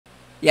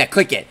Yeah,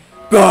 click it.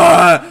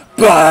 Bah,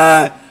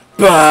 bah,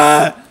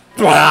 bah,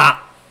 bah.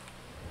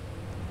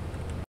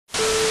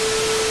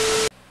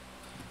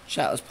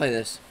 Chat, let's play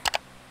this.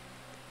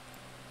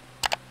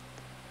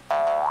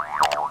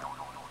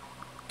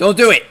 Don't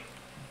do it.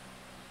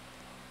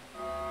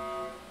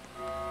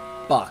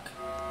 Fuck.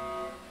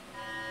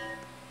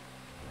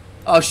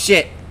 Oh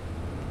shit.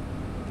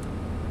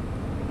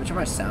 Which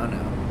my sound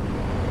now?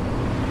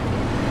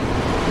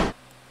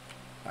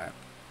 Alright.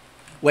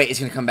 Wait, it's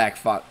gonna come back.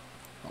 Fuck.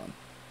 Hold on.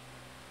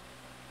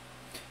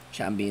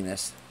 Chat, I'm beating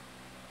this.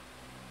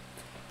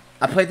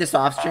 I played this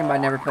off stream, but I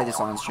never played this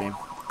on stream.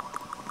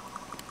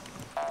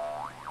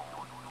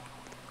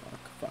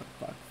 Fuck.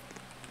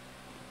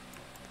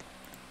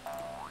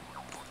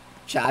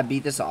 Chat, I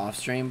beat this off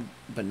stream,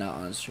 but not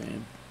on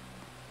stream.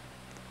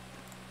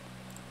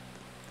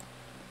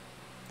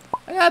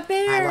 I got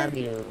bear. I love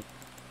you.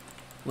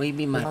 Will you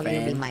be my friend? Will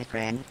you be my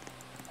friend?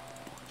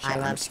 Shit, I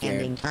love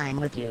spending time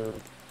with you.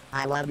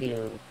 I love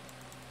you.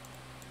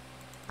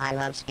 I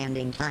love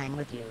spending time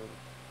with you.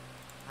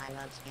 I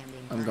love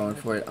spending time I'm going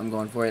for it. I'm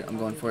going for it. I'm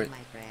going for it. My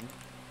friend.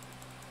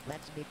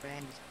 Let's be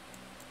friends.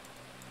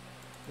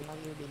 Will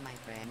you be my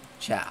friend?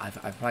 Chat,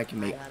 I probably can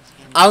make.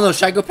 I don't know.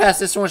 Should I go past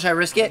this one? Should I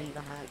risk it?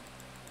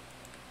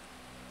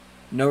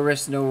 No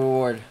risk, no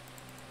reward.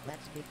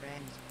 Let's be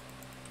friends.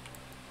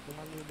 Will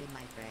you be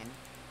my friend?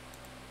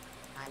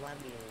 I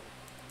love you.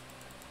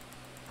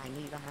 I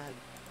need a hug.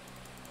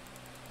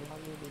 Will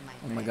you be my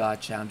friend? Oh my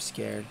god, chat, I'm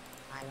scared.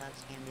 I love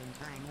spending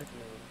time with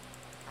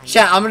you.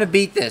 Chat, I'm gonna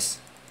beat this.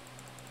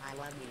 I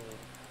love you.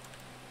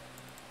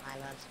 I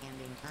love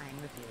spending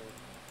time with you.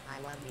 I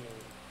love you.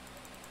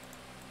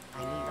 I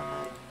need a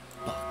hug.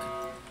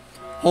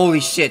 Fuck. Holy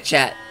shit,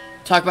 chat.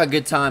 Talk about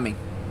good timing.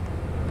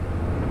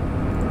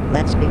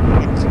 Let's be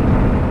friends.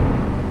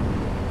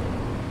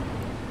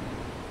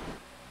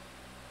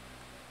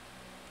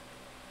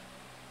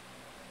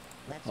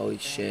 Holy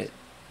shit.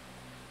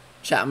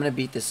 Chat, I'm gonna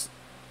beat this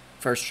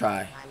first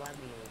try. I love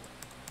you.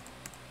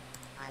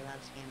 I love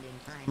spending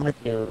time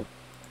with you.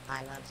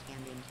 I love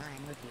spending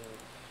time with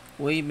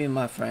you. Will you be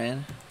my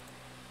friend?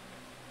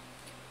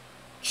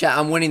 Chat,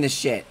 I'm winning this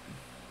shit.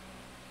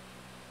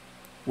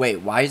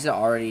 Wait, why is it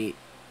already...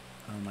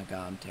 Oh my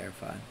god, I'm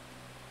terrified.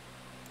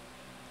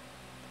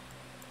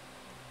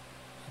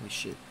 Holy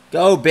shit.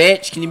 Go,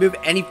 bitch! Can you move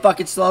any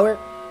fucking slower?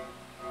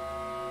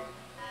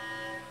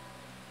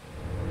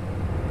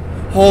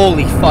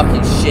 Holy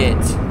fucking shit.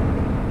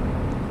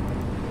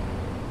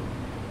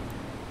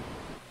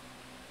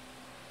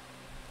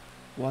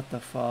 What the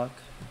fuck?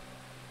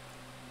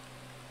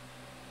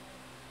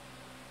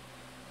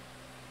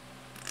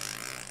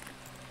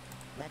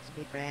 Let's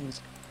be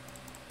friends.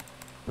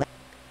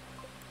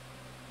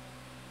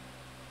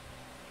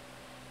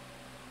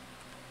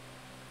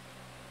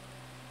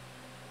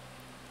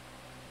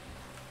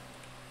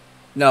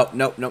 No.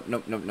 Nope.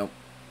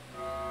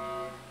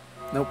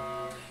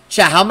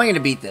 Chat, how am I gonna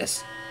beat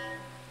this?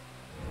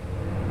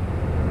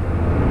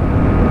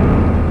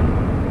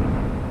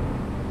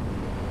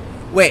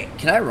 Wait,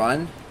 can I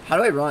run? How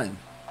do I run?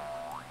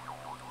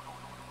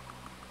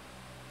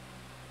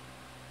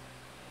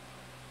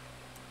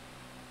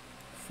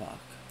 Fuck.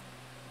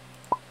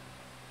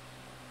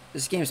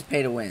 This game's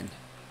pay to win.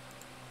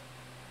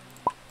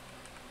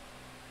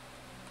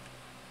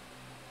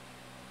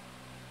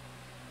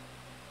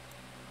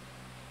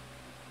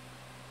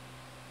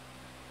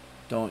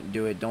 Don't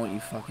do it. Don't you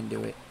fucking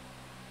do it.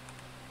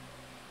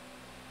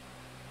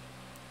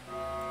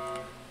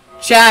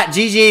 Chat,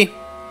 GG.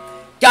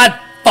 God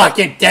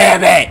fucking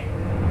damn it.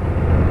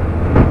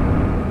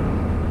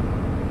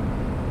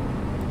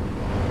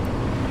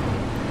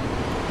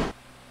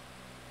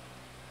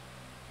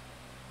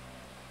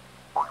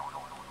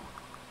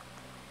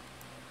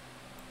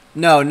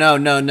 No.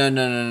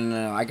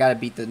 I gotta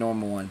beat the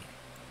normal one.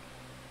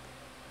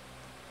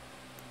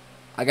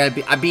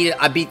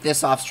 I beat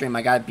this off stream.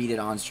 I gotta beat it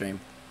on stream.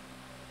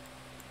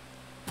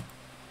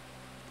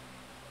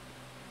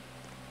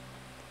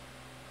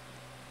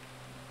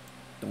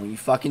 Don't you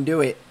fucking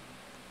do it.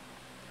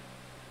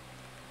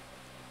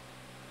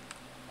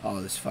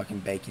 Oh, this fucking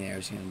bacon air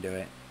is gonna do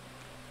it.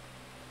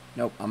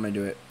 Nope, I'm gonna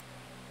do it.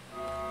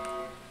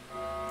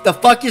 The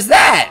fuck is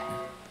that?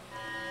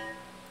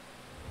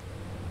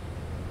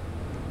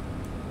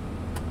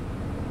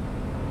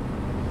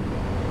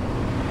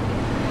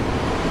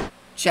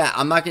 Chat,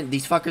 I'm not gonna.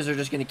 These fuckers are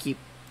just gonna keep.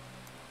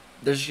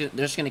 They're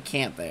just gonna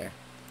camp there.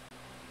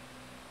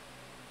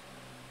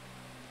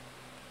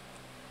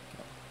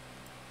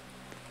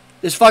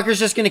 This fucker's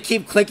just gonna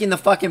keep clicking the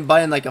fucking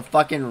button like a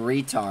fucking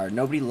retard.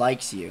 Nobody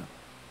likes you.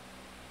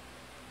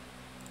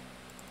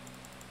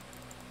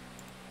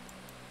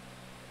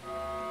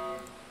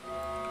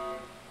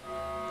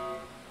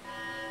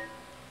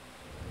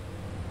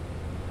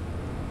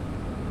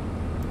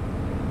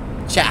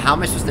 Chat, how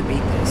am I supposed to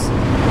beat this?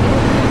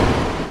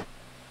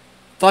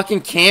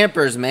 Fucking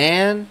campers,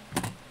 man.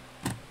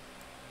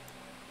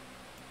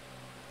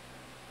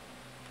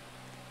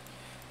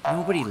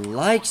 Nobody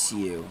likes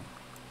you.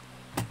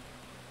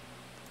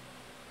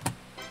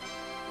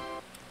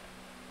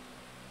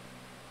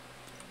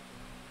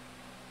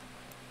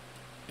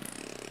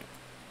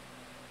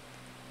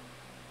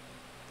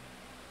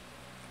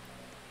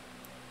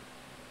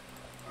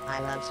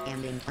 I love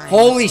spending time.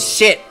 Holy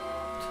shit!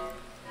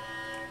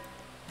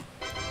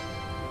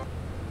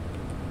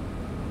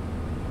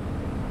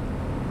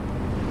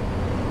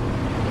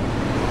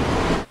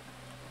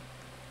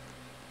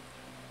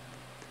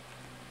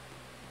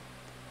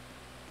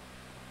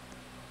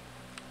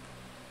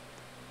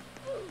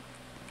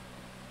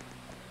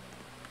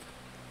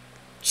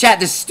 Chat,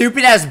 this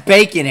stupid ass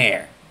bacon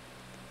hair.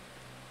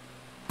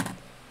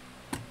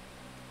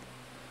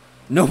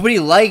 Nobody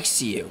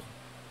likes you.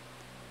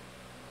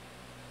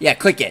 Yeah,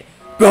 click it.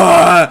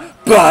 Bah,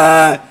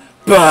 bah,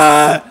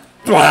 bah,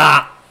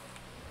 bah.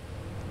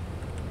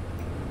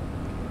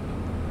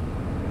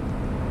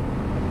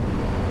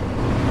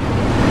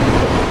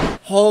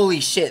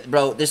 Holy shit,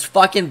 bro. This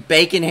fucking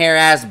bacon hair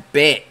ass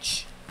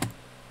bitch.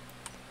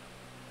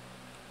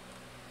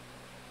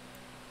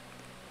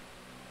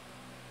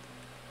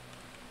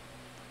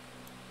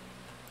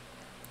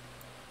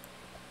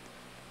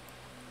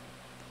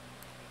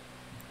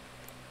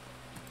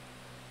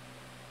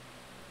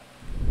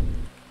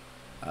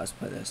 Let's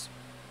play this.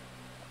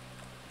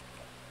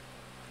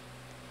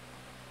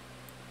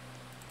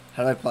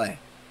 How do I play?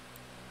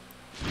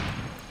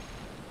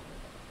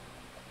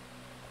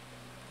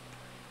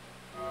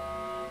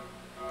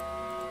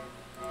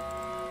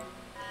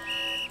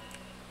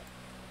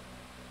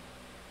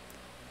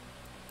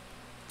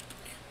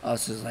 Oh,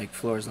 this is like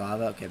floor is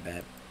lava? Okay,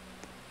 bet.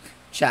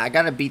 Chat, I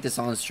gotta beat this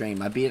on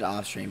stream. I beat it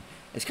off stream.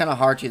 It's kind of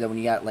hard to, though, when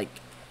you got, like,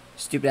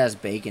 stupid ass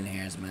bacon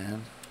hairs,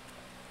 man.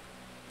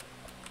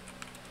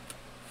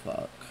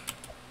 Fuck.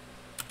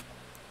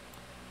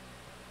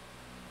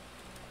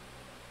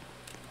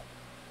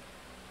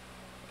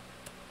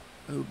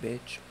 Oh,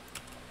 bitch.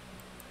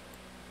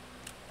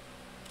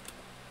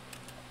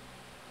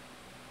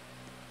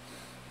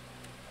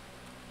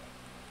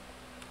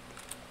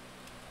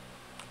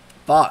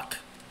 Fuck.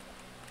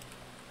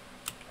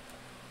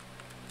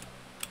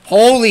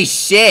 Holy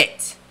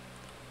shit.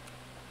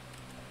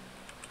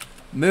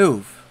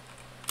 Move.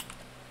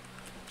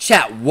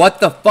 Chat, what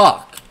the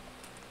fuck?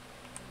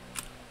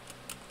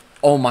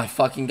 Oh my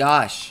fucking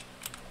gosh.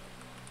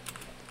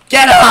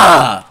 Get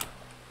up!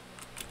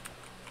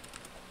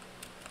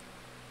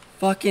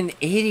 Fucking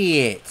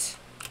idiot.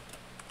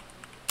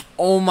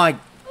 Oh my...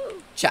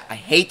 Chat, I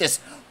hate this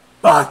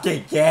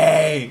fucking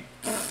game.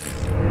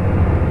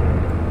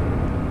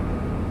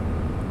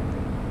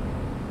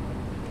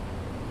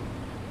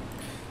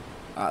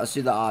 Alright, let's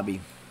do the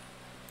obby.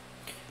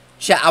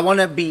 Chat, I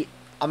wanna be...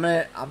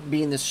 I'm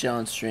being this show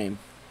on stream.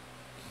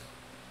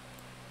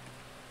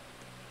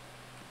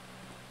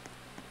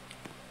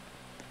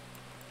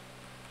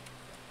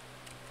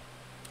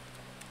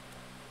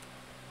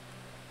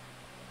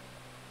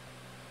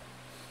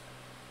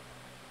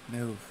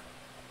 Move.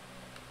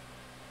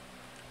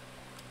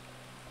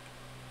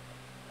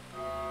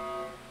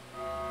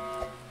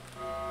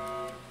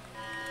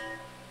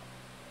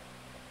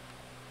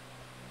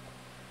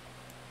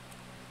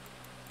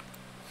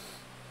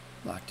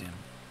 Locked in.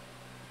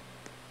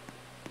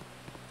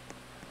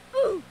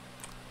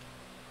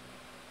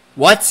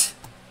 What?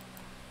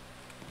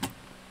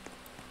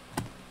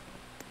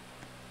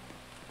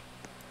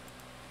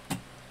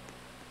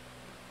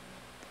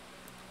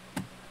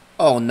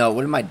 Oh no,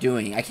 what am I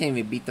doing? I can't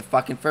even beat the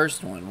fucking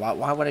first one.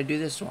 Why would I do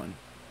this one?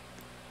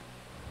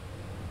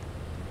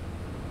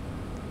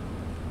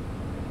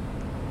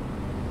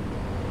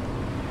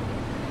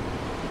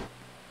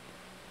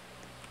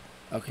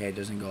 Okay, it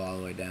doesn't go all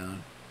the way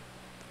down.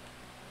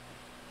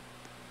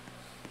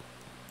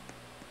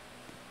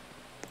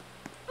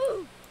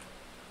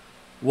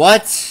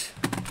 What?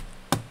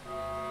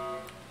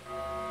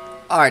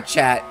 Alright,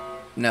 chat.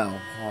 No,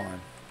 hold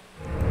on.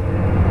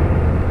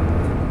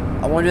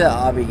 I want to do that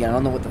obby again. I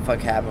don't know what the fuck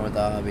happened with the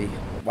obby.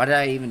 Why did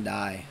I even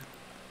die?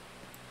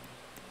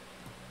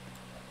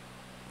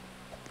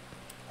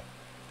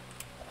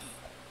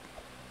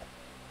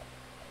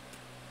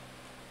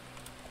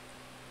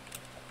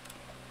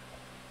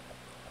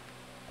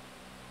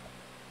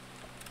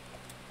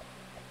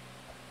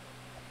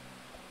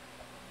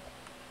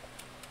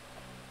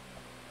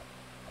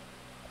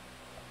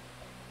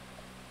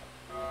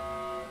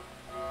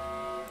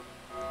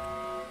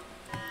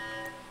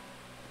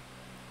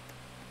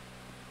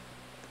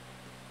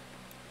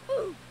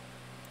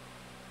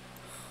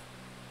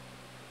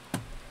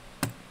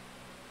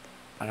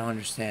 I don't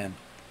understand.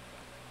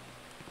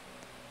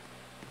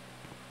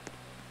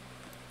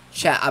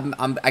 Chat,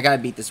 I gotta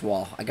beat this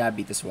wall. I gotta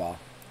beat this wall.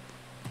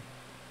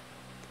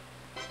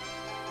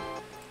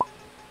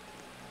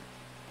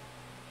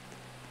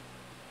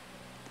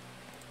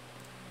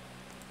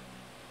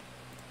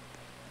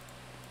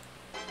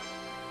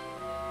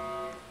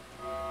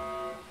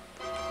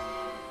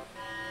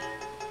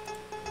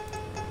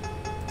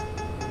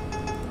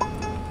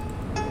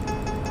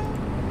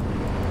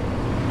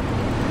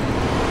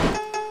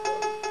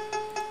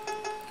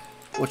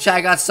 Well, chat,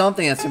 I got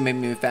something that's gonna make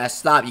me move fast.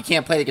 Stop. You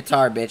can't play the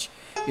guitar, bitch.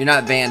 You're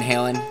not Van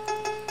Halen.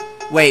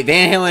 Wait,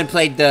 Van Halen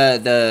played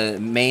the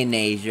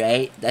mayonnaise,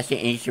 right? That's the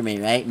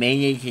instrument, right?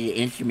 Mayonnaise is the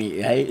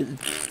instrument, right?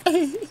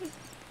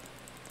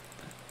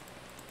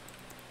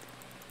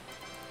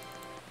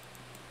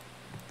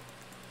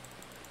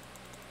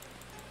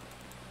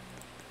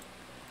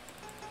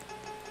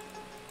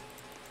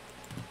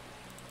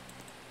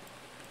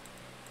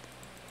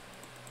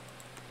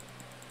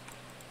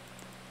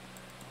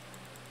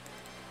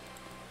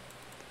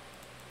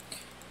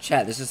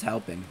 Chat, this is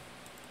helping.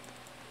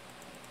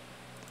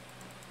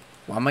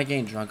 Why am I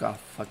getting drunk off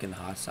fucking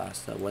hot sauce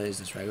though? What is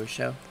this, regular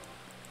show?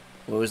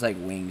 Well, it was like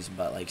wings,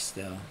 but like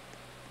still.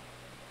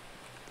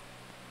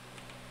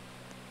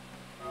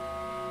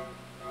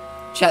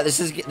 Chat, this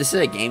is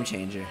a game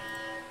changer.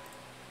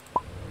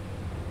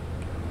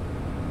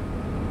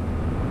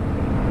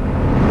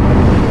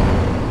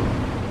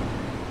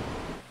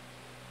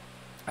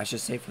 I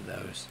should save for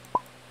those.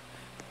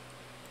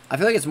 I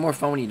feel like it's more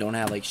fun when you don't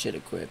have like shit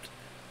equipped.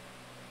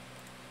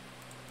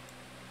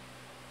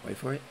 Wait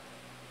for it.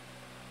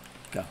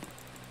 Go.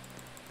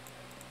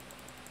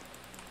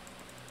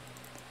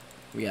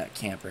 We got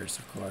campers,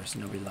 of course.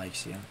 Nobody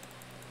likes you.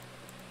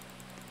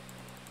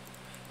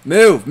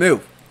 Move,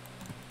 move.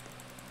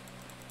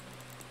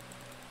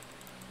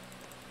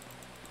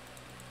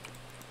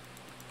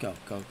 Go,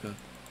 go, go.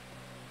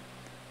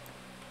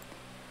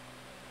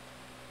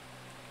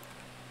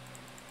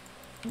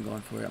 I'm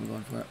going for it. I'm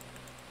going for it.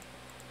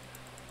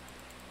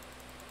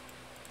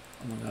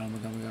 Oh my god, oh my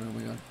god, oh my god, oh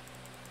my god.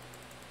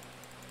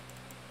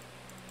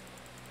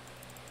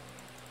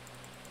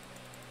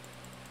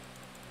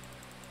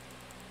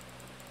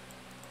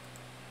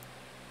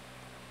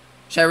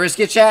 Should I risk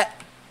it,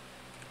 chat?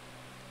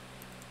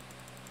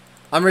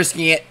 I'm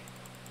risking it.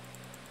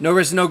 No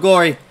risk, no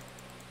glory.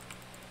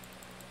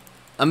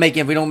 I'm making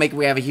it. If we don't make it,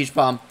 we have a huge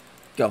problem.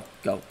 Go,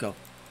 go, go,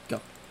 go.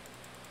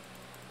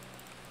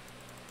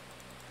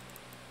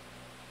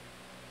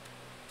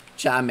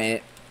 Chat, I made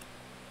it.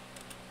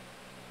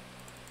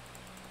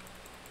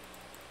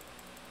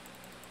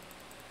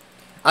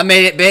 I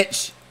made it,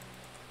 bitch.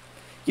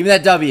 Give me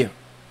that W.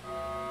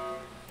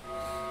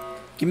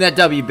 Give me that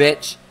W,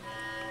 bitch.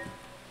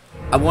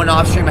 I won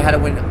off stream. I had to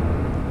win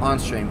on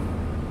stream.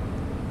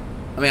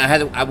 I mean,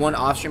 I won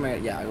off stream. I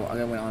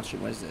gotta win on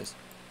stream. What is this?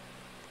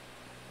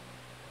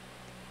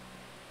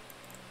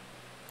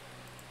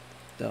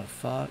 The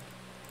fuck?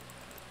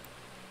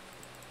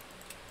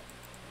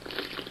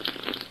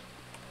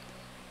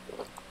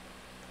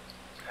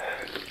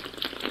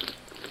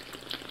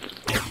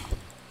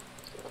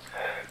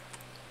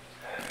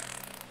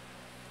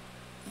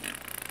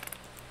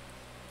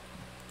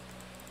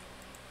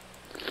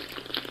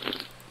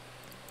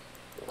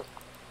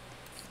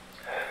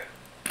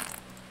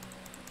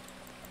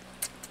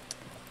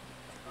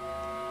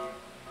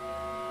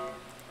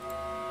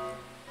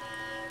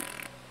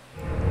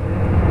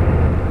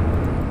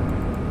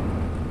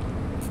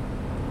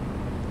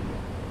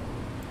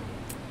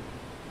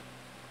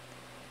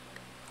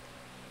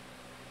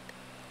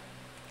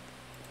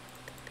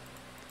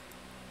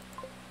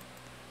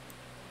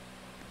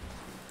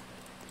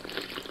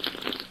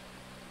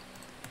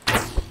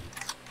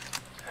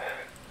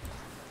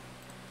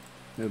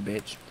 No,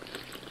 bitch.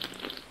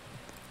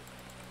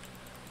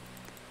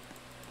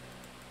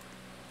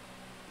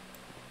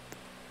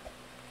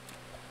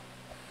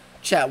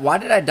 Chat, why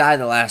did I die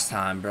the last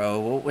time, bro?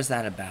 What was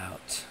that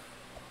about?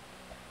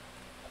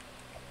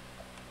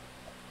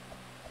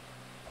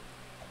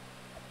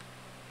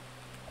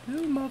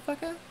 Ooh,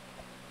 motherfucker.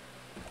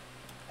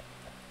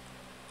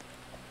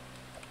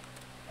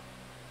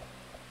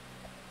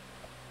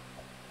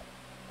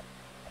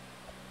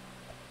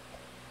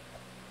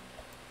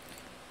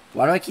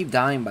 Why do I keep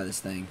dying by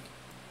this thing?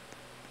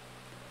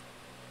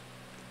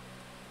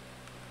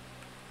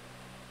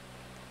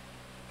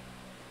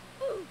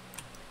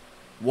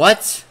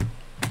 What?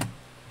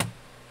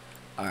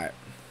 Alright.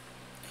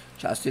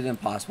 Let's do the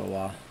impossible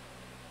wall.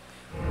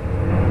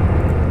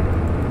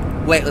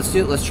 Wait,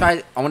 let's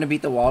try. I want to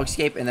beat the wall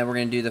escape, and then we're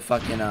gonna do the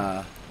fucking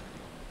the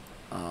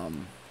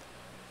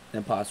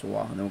impossible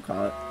wall, and then we'll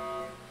call it.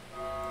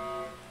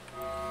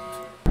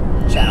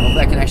 Chat, I hope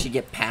I can actually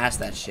get past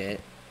that shit.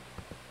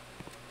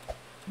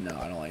 No,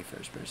 I don't like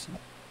first person.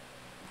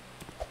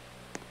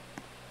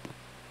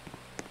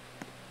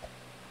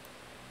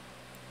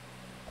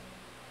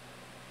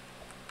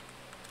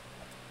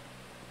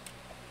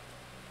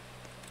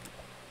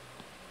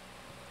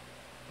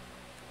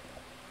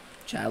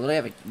 Chat, I literally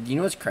have a... You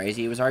know what's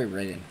crazy? It was already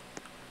written.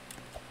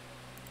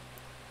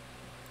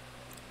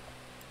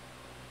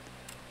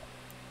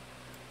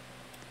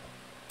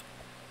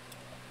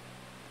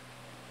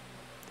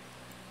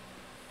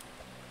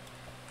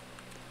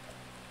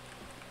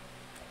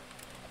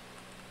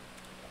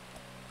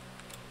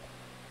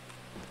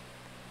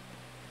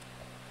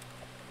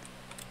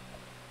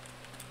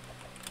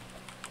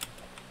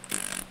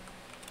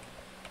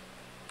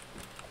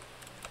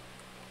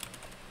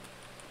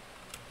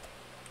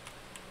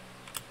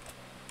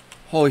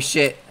 Holy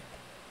shit.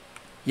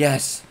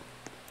 Yes.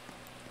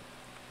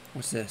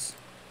 What's this?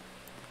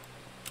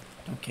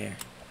 Don't care.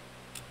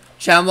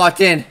 Chat, I'm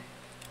locked in.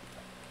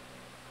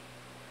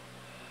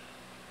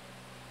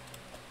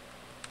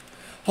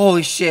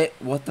 Holy shit.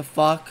 What the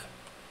fuck?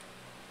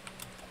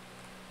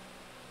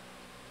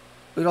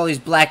 Look at all these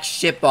black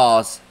shit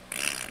balls.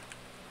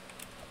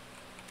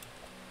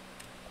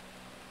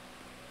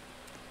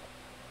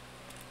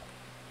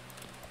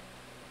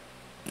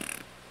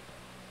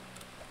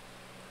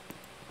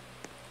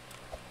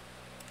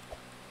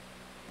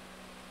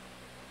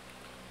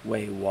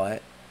 Wait,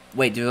 what?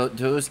 Wait, do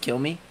those kill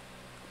me?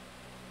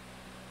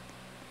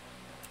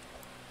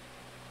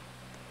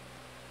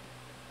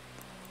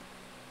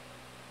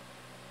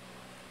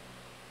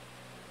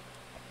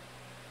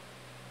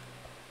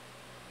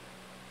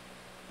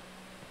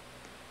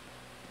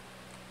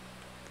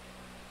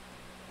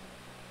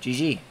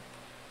 GG.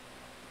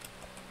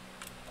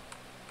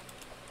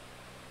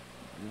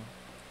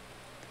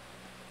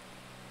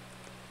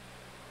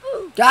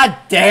 God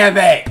damn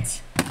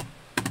it!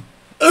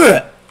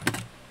 Ugh!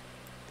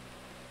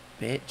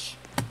 Bitch.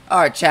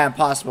 Alright, chat,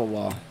 impossible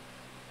wall.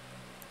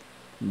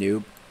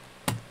 Noob.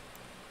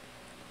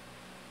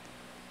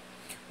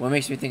 What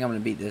makes me think I'm gonna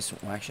beat this?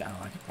 Well, actually, I don't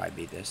know. I can probably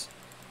beat this.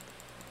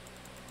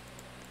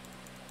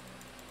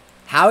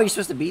 How are you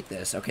supposed to beat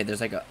this? Okay,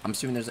 there's like a... I'm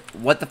assuming there's...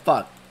 What the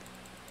fuck?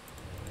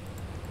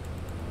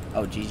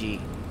 Oh, GG.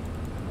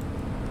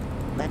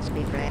 Let's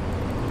be friends.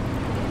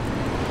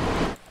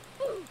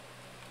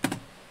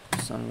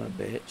 Son of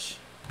a bitch.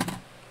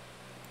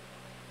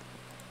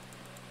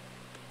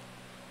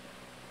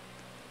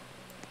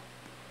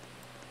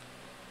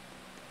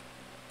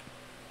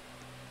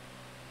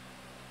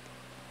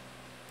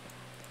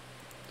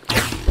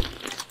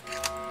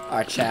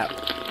 Alright, chat.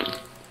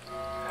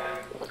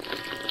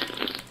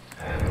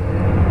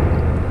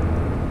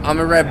 I'm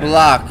a red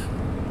block.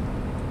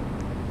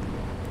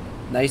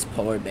 Nice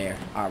polar bear.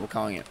 Alright, we're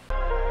calling it.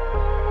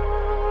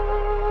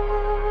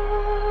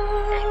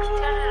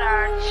 Extra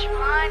large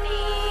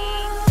money.